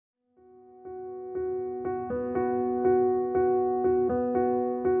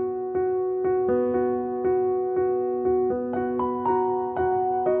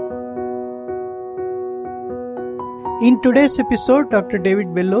In today's episode, Dr. David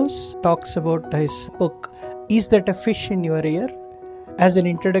Bellos talks about his book, Is That a Fish in Your Ear? As an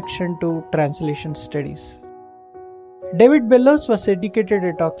introduction to translation studies. David Bellos was educated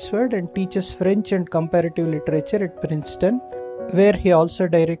at Oxford and teaches French and comparative literature at Princeton, where he also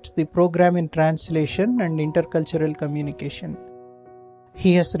directs the program in translation and intercultural communication.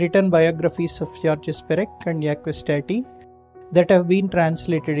 He has written biographies of Georges Perec and Jacques Tati that have been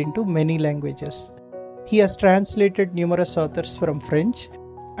translated into many languages. He has translated numerous authors from French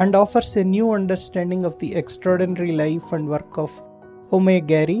and offers a new understanding of the extraordinary life and work of Homais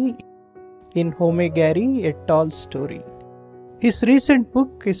Gary in Homais Gary, A Tall Story. His recent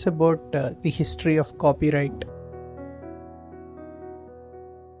book is about the history of copyright.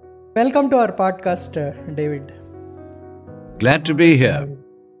 Welcome to our podcast, David. Glad to be here.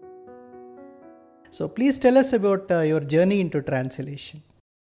 So please tell us about your journey into translation.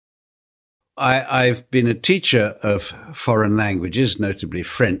 I've been a teacher of foreign languages, notably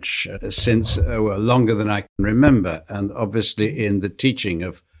French, since longer than I can remember. And obviously in the teaching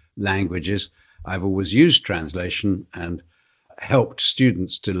of languages, I've always used translation and helped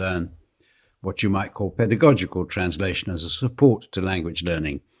students to learn what you might call pedagogical translation as a support to language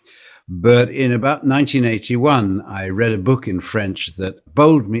learning. But in about 1981, I read a book in French that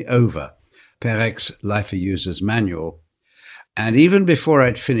bowled me over, Perec's Life a User's Manual. And even before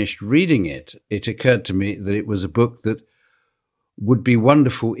I'd finished reading it, it occurred to me that it was a book that would be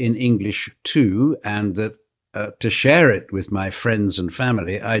wonderful in English too, and that to share it with my friends and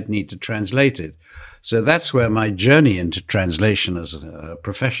family, I'd need to translate it. So that's where my journey into translation as a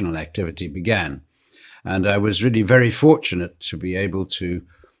professional activity began. And I was really very fortunate to be able to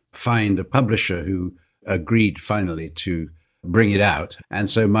find a publisher who agreed finally to bring it out. And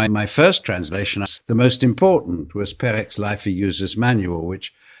so my first translation, the most important, was Perec's Life a User's Manual,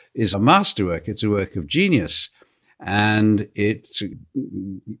 which is a masterwork. It's a work of genius. And it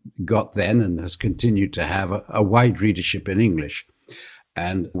got then and has continued to have a wide readership in English.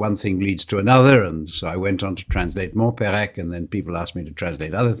 And one thing leads to another. And so I went on to translate more Perec, and then people asked me to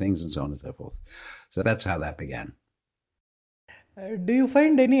translate other things and so on and so forth. So that's how that began. Do you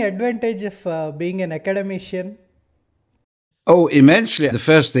find any advantage of being an academician? Oh, immensely. The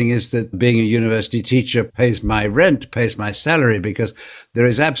first thing is that being a university teacher pays my rent, pays my salary, because there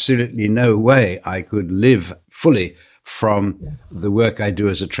is absolutely no way I could live fully from the work I do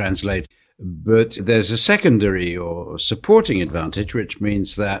as a translator. But there's a secondary or supporting advantage, which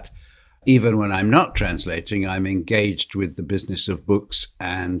means that even when I'm not translating, I'm engaged with the business of books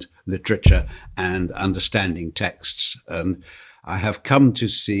and literature and understanding texts. And I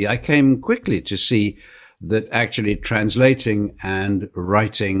came quickly to see that actually translating and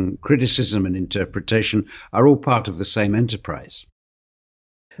writing, criticism and interpretation are all part of the same enterprise.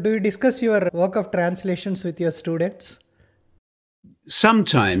 Do you discuss your work of translations with your students?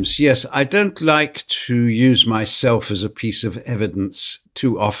 Sometimes, yes. I don't like to use myself as a piece of evidence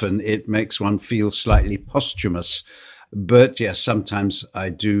too often. It makes one feel slightly posthumous. But yes, sometimes I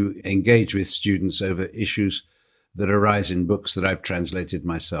do engage with students over issues that arise in books that I've translated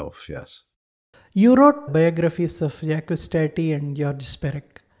myself, yes. You wrote biographies of Jacques Tati and Georges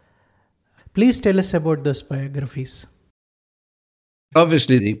Perec. Please tell us about those biographies.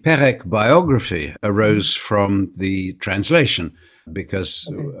 Obviously, the Perec biography arose from the translation because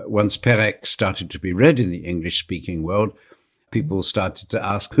once Perec started to be read in the English-speaking world, people started to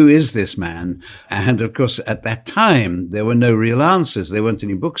ask, who is this man? And of course, at that time, there were no real answers. There weren't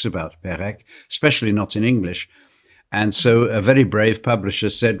any books about Perec, especially not in English. And so a very brave publisher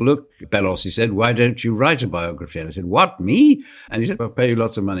said, look, Bellos, he said, why don't you write a biography? And I said, what, me? And he said, I'll pay you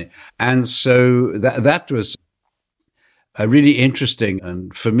lots of money. And so that was a really interesting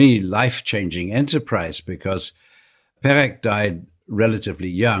and, for me, life-changing enterprise, because Perec died relatively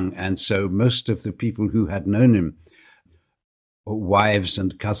young. And so most of the people who had known him, wives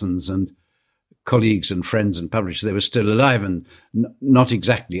and cousins and colleagues and friends and publishers, they were still alive and not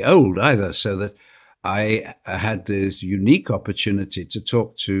exactly old either, so that I had this unique opportunity to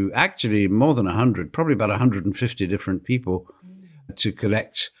talk to actually more than 100, probably about 150 different people, to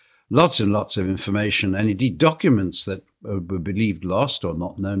collect lots and lots of information and indeed documents that were believed lost or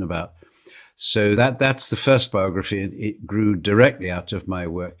not known about. So that's the first biography, and it grew directly out of my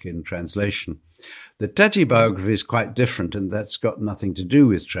work in translation. The Tati biography is quite different, and that's got nothing to do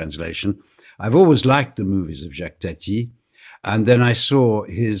with translation. I've always liked the movies of Jacques Tati. And then I saw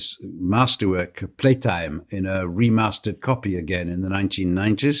his masterwork, Playtime, in a remastered copy again in the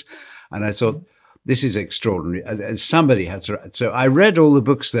 1990s. And I thought, this is extraordinary. Somebody had to write. So I read all the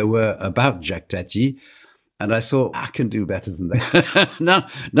books there were about Jacques Tati. And I thought, I can do better than that.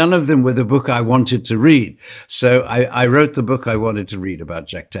 None of them were the book I wanted to read. So I wrote the book I wanted to read about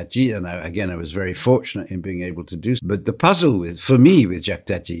Jacques Tati. And I was very fortunate in being able to do so. But the puzzle for me with Jacques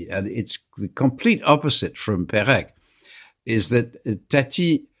Tati, and it's the complete opposite from Perec, is that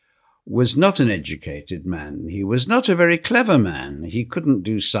Tati was not an educated man. He was not a very clever man. He couldn't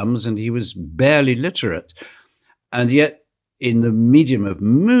do sums and he was barely literate. And yet, in the medium of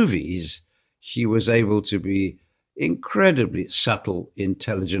movies, he was able to be incredibly subtle,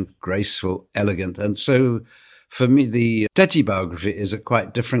 intelligent, graceful, elegant. And so for me, the Tati biography is a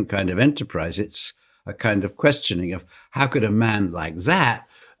quite different kind of enterprise. It's a kind of questioning of how could a man like that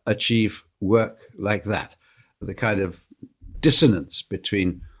achieve work like that? The kind of dissonance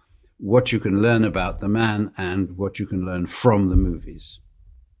between what you can learn about the man and what you can learn from the movies.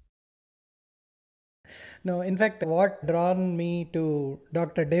 No, in fact, what drawn me to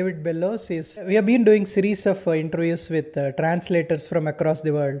Dr. David Bellos is we have been doing series of interviews with translators from across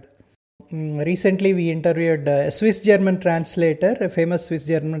the world. Recently, we interviewed a Swiss-German translator, a famous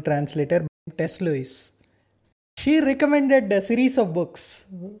Swiss-German translator, Tess Lewis. She recommended a series of books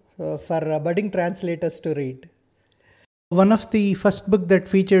for budding translators to read. One of the first book that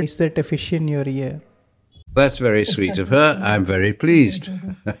featured is that A Fish in Your Ear. That's very sweet of her. I'm very pleased.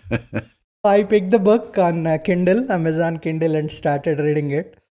 I picked the book on Kindle, Amazon Kindle, and started reading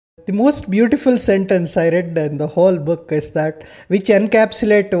it. The most beautiful sentence I read in the whole book is that, which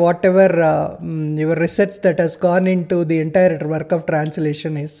encapsulate whatever your research that has gone into the entire work of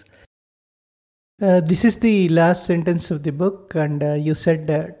translation is. This is the last sentence of the book, and you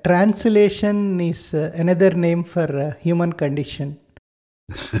said translation is another name for human condition.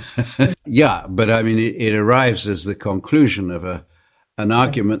 Yeah, but I mean, it arrives as the conclusion of an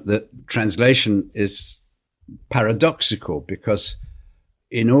argument that translation is paradoxical, because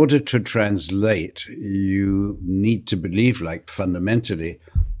in order to translate, you need to believe, like fundamentally,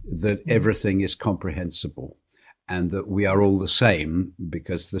 that everything is comprehensible and that we are all the same,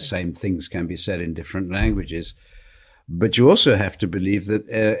 because the same things can be said in different languages. But you also have to believe that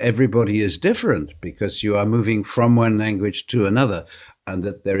everybody is different, because you are moving from one language to another, and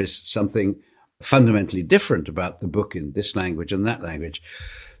that there is something fundamentally different about the book in this language and that language.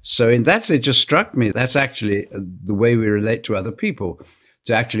 So in that, it just struck me, that's actually the way we relate to other people.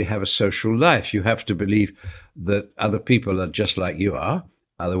 To actually have a social life, you have to believe that other people are just like you are.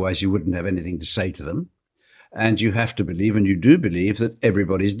 Otherwise, you wouldn't have anything to say to them. And you have to believe, and you do believe, that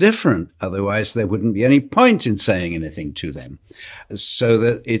everybody's different. Otherwise, there wouldn't be any point in saying anything to them. So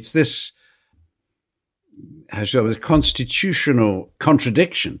that it's this, how shall I say, constitutional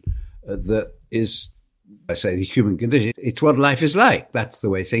contradiction that is, I say, the human condition. It's what life is like. That's the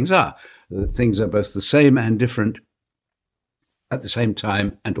way things are. Things are both the same and different at the same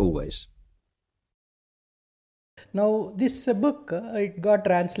time and always. Now, this book, it got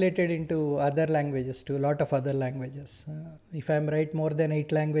translated into other languages, to a lot of other languages. If I'm right, more than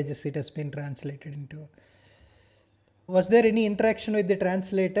 8 languages it has been translated into. Was there any interaction with the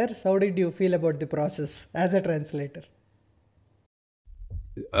translators? How did you feel about the process as a translator?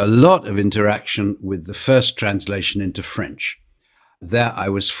 A lot of interaction with the first translation into French. There I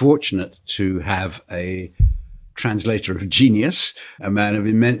was fortunate to have a translator of genius, a man of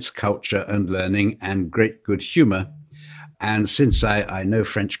immense culture and learning and great good humor. And since I know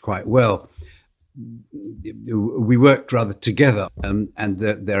French quite well, we worked rather together, and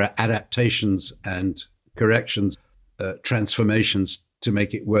there are adaptations and corrections, transformations to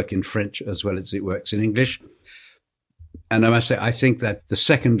make it work in French as well as it works in English. And I must say, I think that the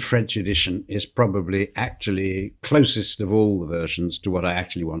second French edition is probably actually closest of all the versions to what I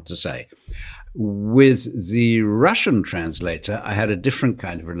actually want to say. With the Russian translator, I had a different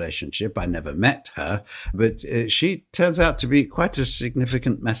kind of relationship. I never met her, but she turns out to be quite a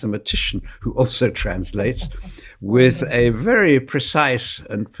significant mathematician who also translates with a very precise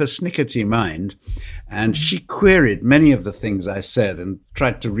and persnickety mind. And she queried many of the things I said and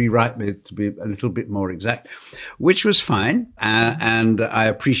tried to rewrite me to be a little bit more exact, which was fine. And I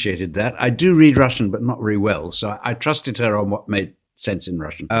appreciated that. I do read Russian, but not very well. So I trusted her on what made sense in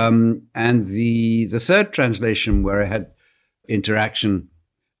Russian. And the third translation where I had interaction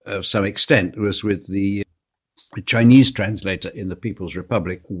of some extent was with the Chinese translator in the People's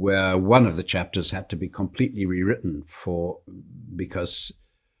Republic, where one of the chapters had to be completely rewritten because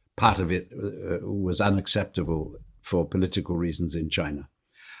part of it was unacceptable for political reasons in China.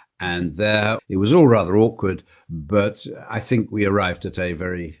 And there, it was all rather awkward, but I think we arrived at a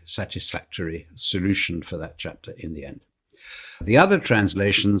very satisfactory solution for that chapter in the end. The other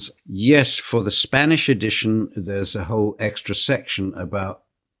translations, yes, for the Spanish edition, there's a whole extra section about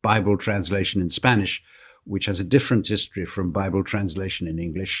Bible translation in Spanish, which has a different history from Bible translation in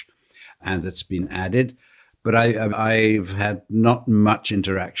English, and that's been added. But I've had not much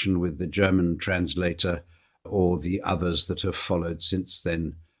interaction with the German translator or the others that have followed since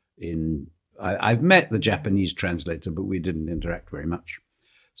then. I've met the Japanese translator, but we didn't interact very much.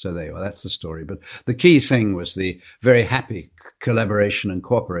 So there you are, that's the story. But the key thing was the very happy collaboration and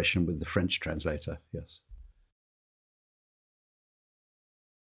cooperation with the French translator, yes.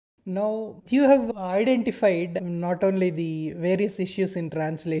 Now, you have identified not only the various issues in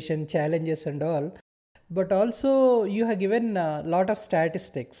translation, challenges and all, but also you have given a lot of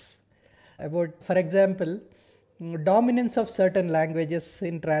statistics about, for example, dominance of certain languages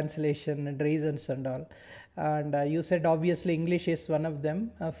in translation and reasons and all. And you said obviously English is one of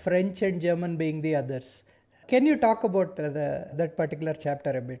them, French and German being the others. Can you talk about that particular chapter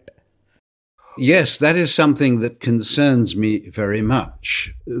a bit? Yes, that is something that concerns me very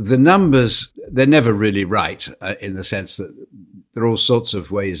much. The numbers, they're never really right in the sense that there are all sorts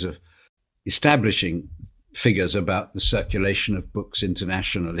of ways of establishing figures about the circulation of books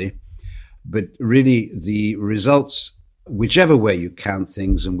internationally. But really the results, whichever way you count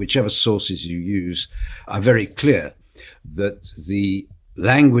things and whichever sources you use, are very clear that the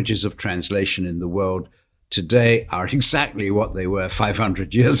languages of translation in the world today are exactly what they were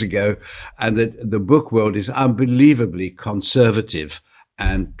 500 years ago, and that the book world is unbelievably conservative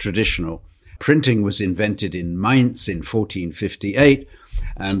and traditional. Printing was invented in Mainz in 1458,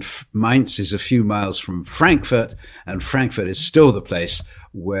 and Mainz is a few miles from Frankfurt, and Frankfurt is still the place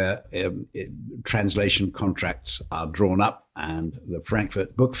where translation contracts are drawn up, and the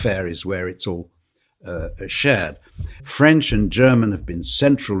Frankfurt Book Fair is where it's all shared. French and German have been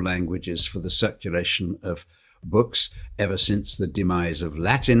central languages for the circulation of books ever since the demise of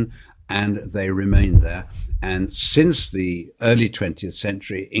Latin, and they remain there. And since the early 20th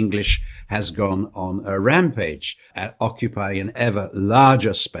century, English has gone on a rampage, occupying an ever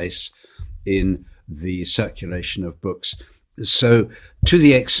larger space in the circulation of books. So to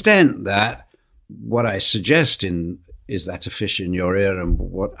the extent that what I suggest is that a fish in your ear, and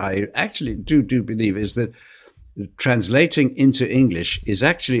what I actually do believe is that translating into English is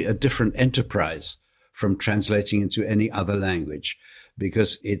actually a different enterprise from translating into any other language,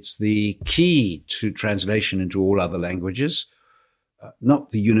 because it's the key to translation into all other languages,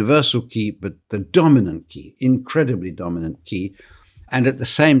 not the universal key, but the dominant key, incredibly dominant key. And at the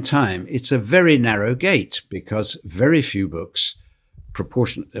same time, it's a very narrow gate, because very few books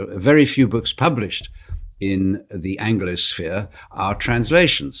published in the Anglosphere are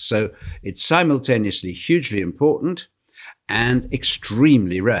translations. So it's simultaneously hugely important and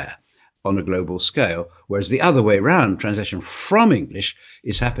extremely rare on a global scale, whereas the other way around, translation from English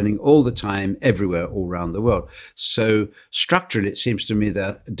is happening all the time, everywhere, all around the world. So structurally, it seems to me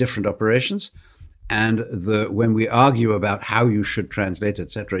they're different operations. And when we argue about how you should translate,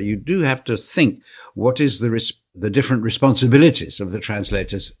 etc., you do have to think what is the different responsibilities of the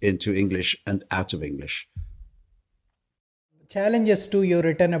translators into English and out of English. Challenges too you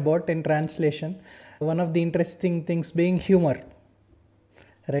written about in translation. One of the interesting things being humor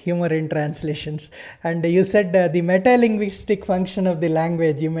in translations. And you said the metalinguistic function of the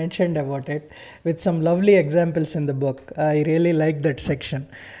language, you mentioned about it with some lovely examples in the book. I really like that section.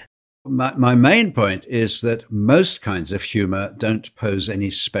 My main point is that most kinds of humor don't pose any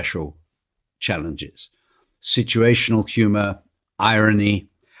special challenges. Situational humor, irony,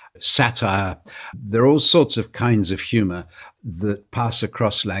 satire, there are all sorts of kinds of humor that pass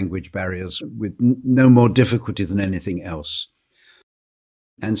across language barriers with no more difficulty than anything else.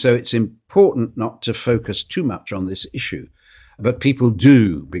 And so it's important not to focus too much on this issue. But people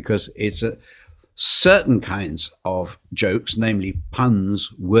do, because it's certain kinds of jokes, namely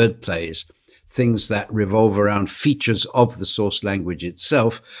puns, wordplays, things that revolve around features of the source language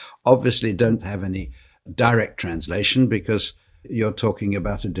itself, obviously don't have any direct translation, because you're talking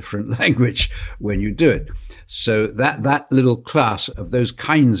about a different language when you do it. So that little class of those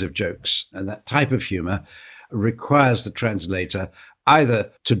kinds of jokes and that type of humor requires the translator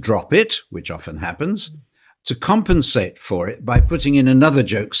either to drop it, which often happens, to compensate for it by putting in another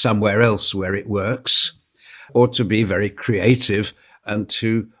joke somewhere else where it works, or to be very creative and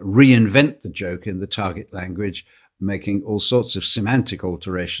to reinvent the joke in the target language, making all sorts of semantic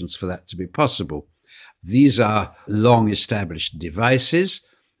alterations for that to be possible. These are long-established devices,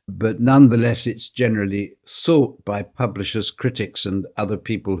 but nonetheless, it's generally thought by publishers, critics, and other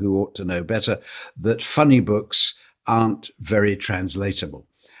people who ought to know better that funny books aren't very translatable.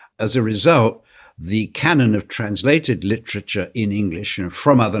 As a result, the canon of translated literature in English,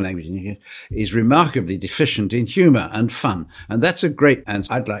 from other languages, is remarkably deficient in humor and fun. And that's a great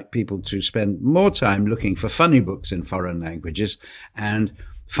answer. I'd like people to spend more time looking for funny books in foreign languages and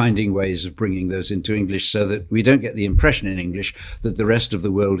finding ways of bringing those into English so that we don't get the impression in English that the rest of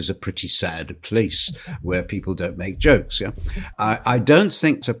the world is a pretty sad place where people don't make jokes. Yeah? I don't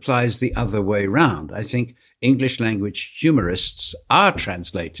think it applies the other way round. I think English language humorists are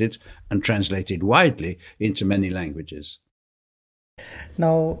translated and translated widely into many languages.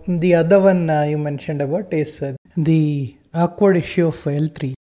 Now, the other one you mentioned about is the awkward issue of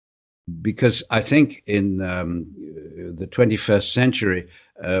L3. Because I think in the 21st century,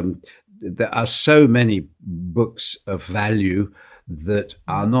 there are so many books of value that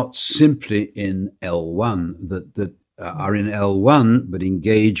are not simply in L1, that are in L1, but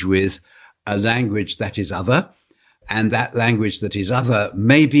engage with a language that is other. And that language that is other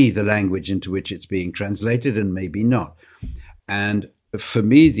may be the language into which it's being translated and maybe not. And for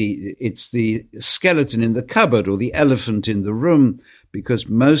me, it's the skeleton in the cupboard or the elephant in the room, because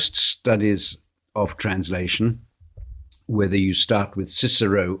most studies of translation, whether you start with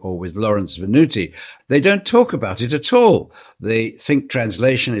Cicero or with Lawrence Venuti, they don't talk about it at all. They think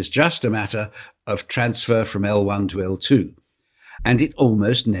translation is just a matter of transfer from L1 to L2. And it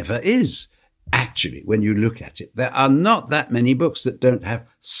almost never is, actually, when you look at it. There are not that many books that don't have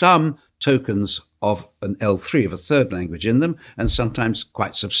some tokens of an L3, of a third language in them, and sometimes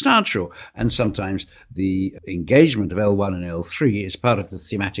quite substantial. And sometimes the engagement of L1 and L3 is part of the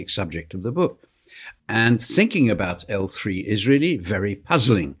thematic subject of the book. And thinking about L3 is really very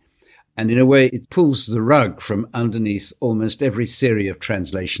puzzling. And in a way, it pulls the rug from underneath almost every theory of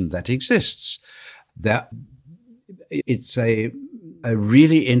translation that exists. It's a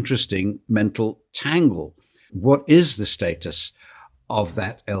really interesting mental tangle. What is the status of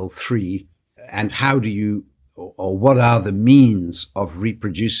that L3, and how do you, or what are the means of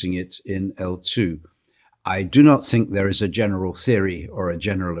reproducing it in L2? I do not think there is a general theory or a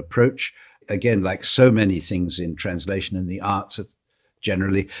general approach. Again, like so many things in translation and the arts,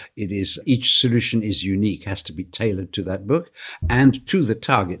 generally, each solution is unique, has to be tailored to that book and to the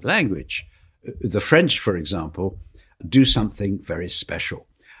target language. The French, for example, do something very special.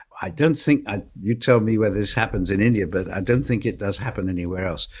 I don't think, you tell me whether this happens in India, but I don't think it does happen anywhere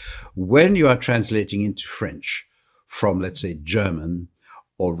else. When you are translating into French from, let's say, German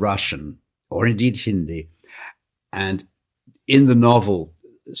or Russian or indeed Hindi, and in the novel,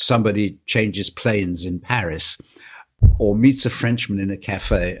 somebody changes planes in Paris or meets a Frenchman in a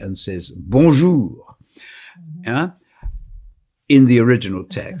cafe and says, bonjour, yeah? In the original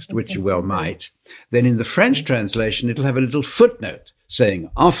text, which you well might, then in the French translation, it'll have a little footnote saying,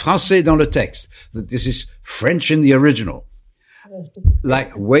 en français dans le texte, that this is French in the original.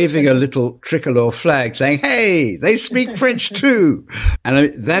 Like waving a little tricolor flag saying, hey, they speak French too.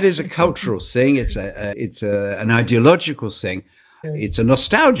 And that is a cultural thing. It's an ideological thing. It's a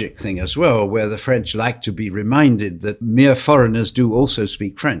nostalgic thing as well, where the French like to be reminded that mere foreigners do also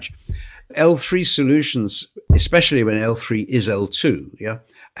speak French. L3 solutions, especially when L3 is L2, yeah,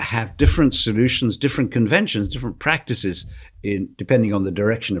 have different solutions, different conventions, different practices depending on the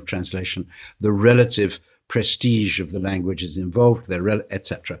direction of translation, the relative prestige of the languages involved,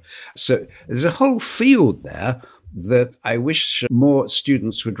 etc. So there's a whole field there that I wish more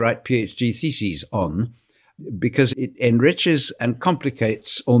students would write PhD theses on, because it enriches and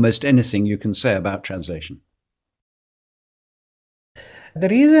complicates almost anything you can say about translation. The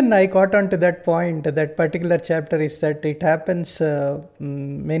reason I caught on to that point, that particular chapter, is that it happens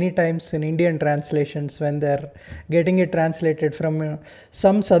many times in Indian translations when they're getting it translated from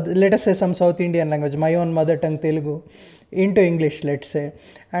let us say some South Indian language, my own mother tongue Telugu, into English, let's say.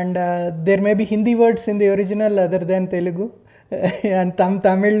 And there may be Hindi words in the original other than Telugu and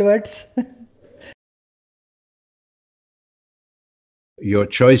Tamil words. Your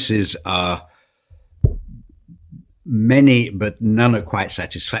choices are many, but none are quite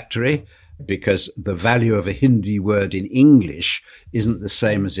satisfactory, because the value of a Hindi word in English isn't the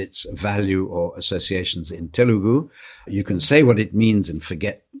same as its value or associations in Telugu. You can say what it means and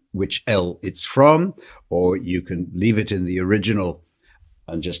forget which L it's from, or you can leave it in the original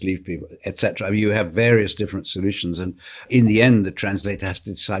and just leave people, etc. I mean, you have various different solutions. And in the end, the translator has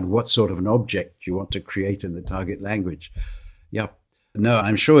to decide what sort of an object you want to create in the target language. Yeah. No,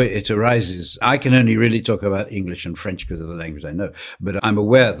 I'm sure it arises. I can only really talk about English and French because of the language I know. But I'm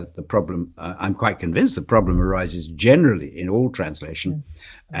aware that the problem, I'm quite convinced the problem arises generally in all translation.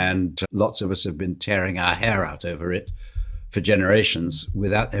 And lots of us have been tearing our hair out over it for generations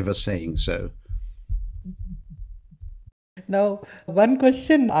without ever saying so. Now, one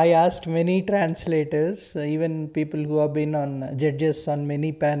question I asked many translators, even people who have been on judges on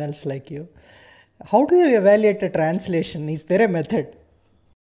many panels like you. How do you evaluate a translation? Is there a method?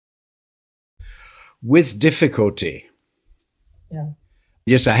 With difficulty. Yeah.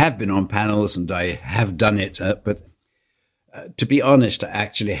 Yes, I have been on panels and I have done it, but to be honest, I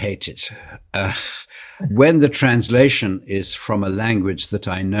actually hate it. When the translation is from a language that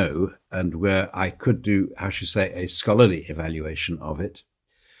I know and where I could do, how should I say, a scholarly evaluation of it,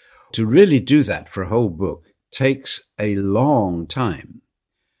 to really do that for a whole book takes a long time.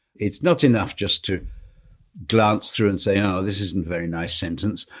 It's not enough just to glance through and say, oh, this isn't a very nice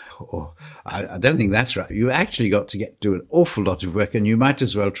sentence, or I don't think that's right. You actually got to do an awful lot of work, and you might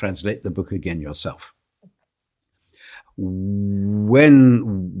as well translate the book again yourself. When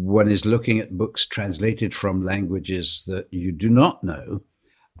one is looking at books translated from languages that you do not know,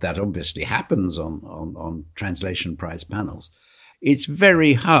 that obviously happens on translation prize panels, it's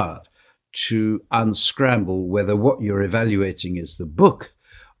very hard to unscramble whether what you're evaluating is the book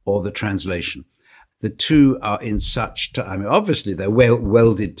or the translation. The two are in such time. Obviously, they're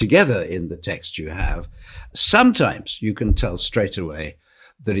welded together in the text you have. Sometimes you can tell straight away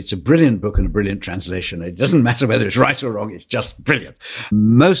that it's a brilliant book and a brilliant translation. It doesn't matter whether it's right or wrong. It's just brilliant.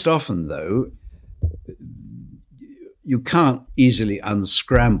 Most often, though, you can't easily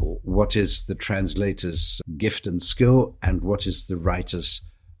unscramble what is the translator's gift and skill and what is the writer's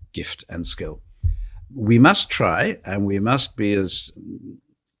gift and skill. We must try, and we must be as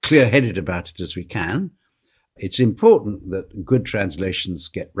clear-headed about it as we can. It's important that good translations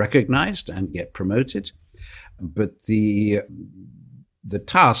get recognized and get promoted, but the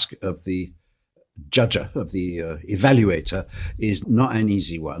task of the judger, of the evaluator, is not an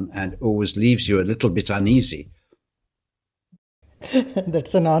easy one and always leaves you a little bit uneasy.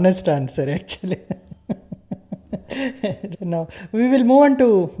 That's an honest answer, actually. Now, we will move on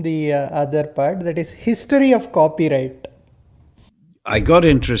to the other part, that is history of copyright. I got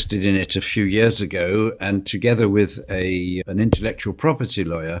interested in it a few years ago, and together with an intellectual property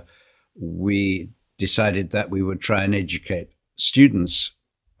lawyer, we decided that we would try and educate students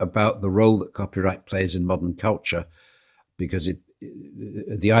about the role that copyright plays in modern culture, because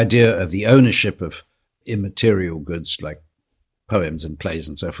the idea of the ownership of immaterial goods like poems and plays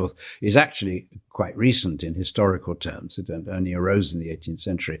and so forth is actually quite recent in historical terms. It only arose in the 18th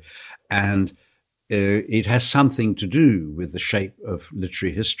century. And it has something to do with the shape of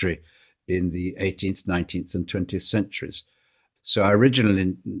literary history in the 18th, 19th, and 20th centuries. So our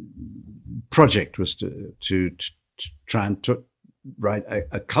original project was to try and write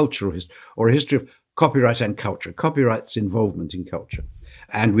a cultural history, or a history of copyright and culture, copyright's involvement in culture.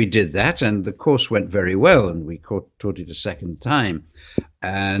 And we did that, and the course went very well, and we taught it a second time.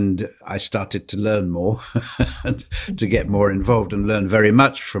 And I started to learn more and to get more involved and learn very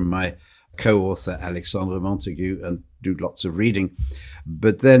much from my co-author Alexandre Montagu and do lots of reading.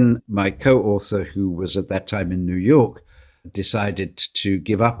 But then my co-author, who was at that time in New York, decided to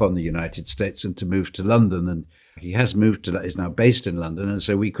give up on the United States and to move to London. And he has moved is now based in London. And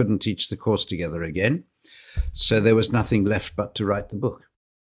so we couldn't teach the course together again. So there was nothing left but to write the book.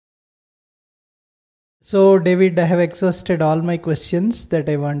 So, David, I have exhausted all my questions that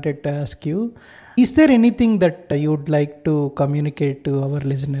I wanted to ask you. Is there anything that you would like to communicate to our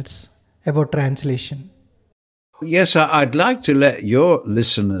listeners about translation? Yes, I'd like to let your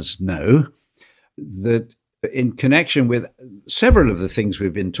listeners know that in connection with several of the things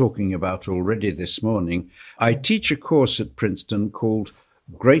we've been talking about already this morning, I teach a course at Princeton called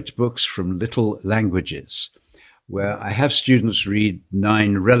Great Books from Little Languages, where I have students read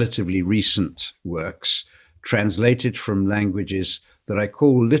 9 relatively recent works translated from languages that I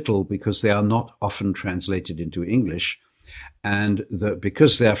call little because they are not often translated into English. And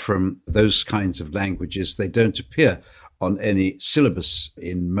because they're from those kinds of languages, they don't appear on any syllabus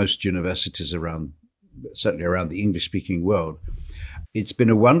in most universities certainly around the English-speaking world. It's been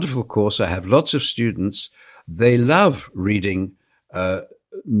a wonderful course. I have lots of students. They love reading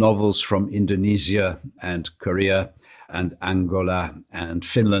novels from Indonesia and Korea and Angola and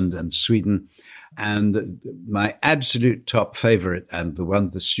Finland and Sweden. And my absolute top favorite, and the one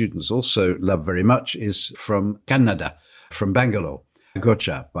the students also love very much, is from Canada, from Bangalore,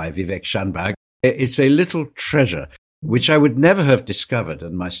 Gocha by Vivek Shanbhag. It's a little treasure which I would never have discovered,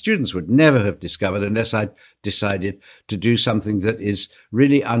 and my students would never have discovered unless I'd decided to do something that is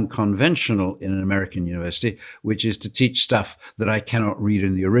really unconventional in an American university, which is to teach stuff that I cannot read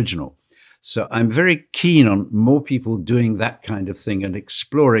in the original. So I'm very keen on more people doing that kind of thing and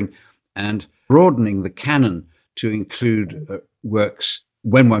exploring and broadening the canon to include works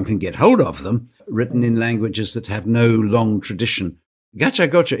when one can get hold of them, written in languages that have no long tradition. Gacha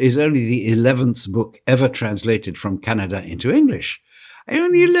Gotcha is only the 11th book ever translated from Canada into English.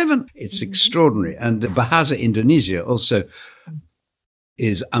 Only 11. It's extraordinary. And Bahasa Indonesia also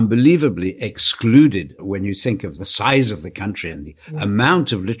is unbelievably excluded when you think of the size of the country and the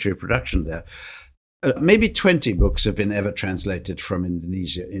amount of literary production there. Maybe 20 books have been ever translated from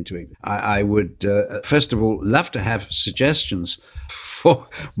Indonesia into English. I would, first of all, love to have suggestions for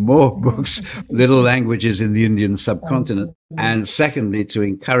more books, little languages in the Indian subcontinent. And secondly, to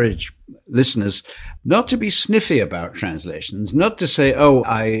encourage listeners not to be sniffy about translations, not to say, oh,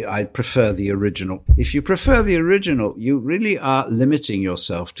 I prefer the original. If you prefer the original, you really are limiting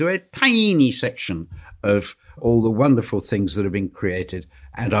yourself to a tiny section of all the wonderful things that have been created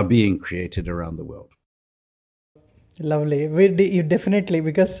and are being created around the world. Lovely. Definitely,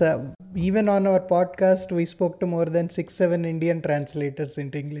 because even on our podcast, we spoke to more than 6-7 Indian translators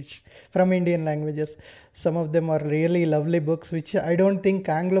into English from Indian languages. Some of them are really lovely books, which I don't think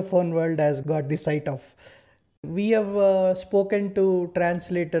Anglophone world has got the sight of. We have spoken to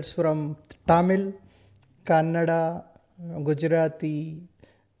translators from Tamil, Kannada, Gujarati,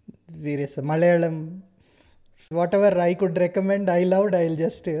 Malayalam. Whatever I could recommend, I loved, I'll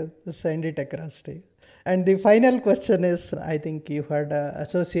just send it across to you. And the final question is, I think you had an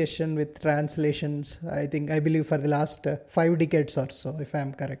association with translations, I believe for the last 5 decades or so, if I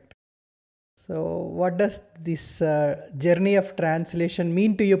am correct. So what does this journey of translation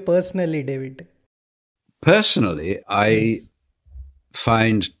mean to you personally, David? Personally, I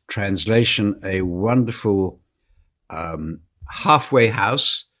find translation a wonderful halfway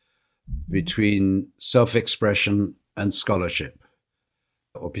house between self-expression and scholarship,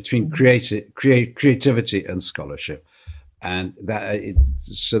 or between creativity and scholarship. And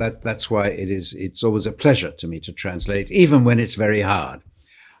that's why it's always a pleasure to me to translate, even when it's very hard.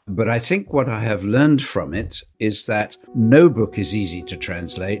 But I think what I have learned from it is that no book is easy to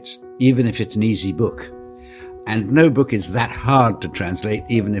translate, even if it's an easy book. And no book is that hard to translate,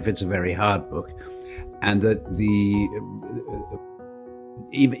 even if it's a very hard book. And that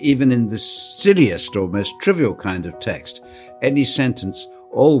even in the silliest or most trivial kind of text, any sentence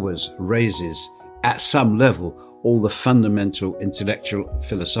always raises, at some level, all the fundamental intellectual,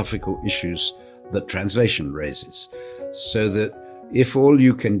 philosophical issues that translation raises. So that if all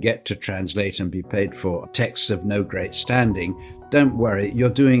you can get to translate and be paid for texts of no great standing, don't worry, you're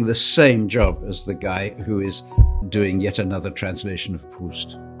doing the same job as the guy who is doing yet another translation of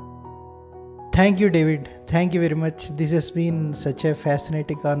Proust. Thank you, David. Thank you very much. This has been such a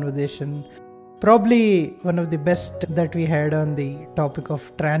fascinating conversation. Probably one of the best that we had on the topic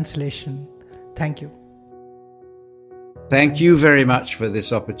of translation. Thank you. Thank you very much for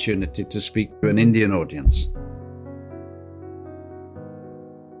this opportunity to speak to an Indian audience.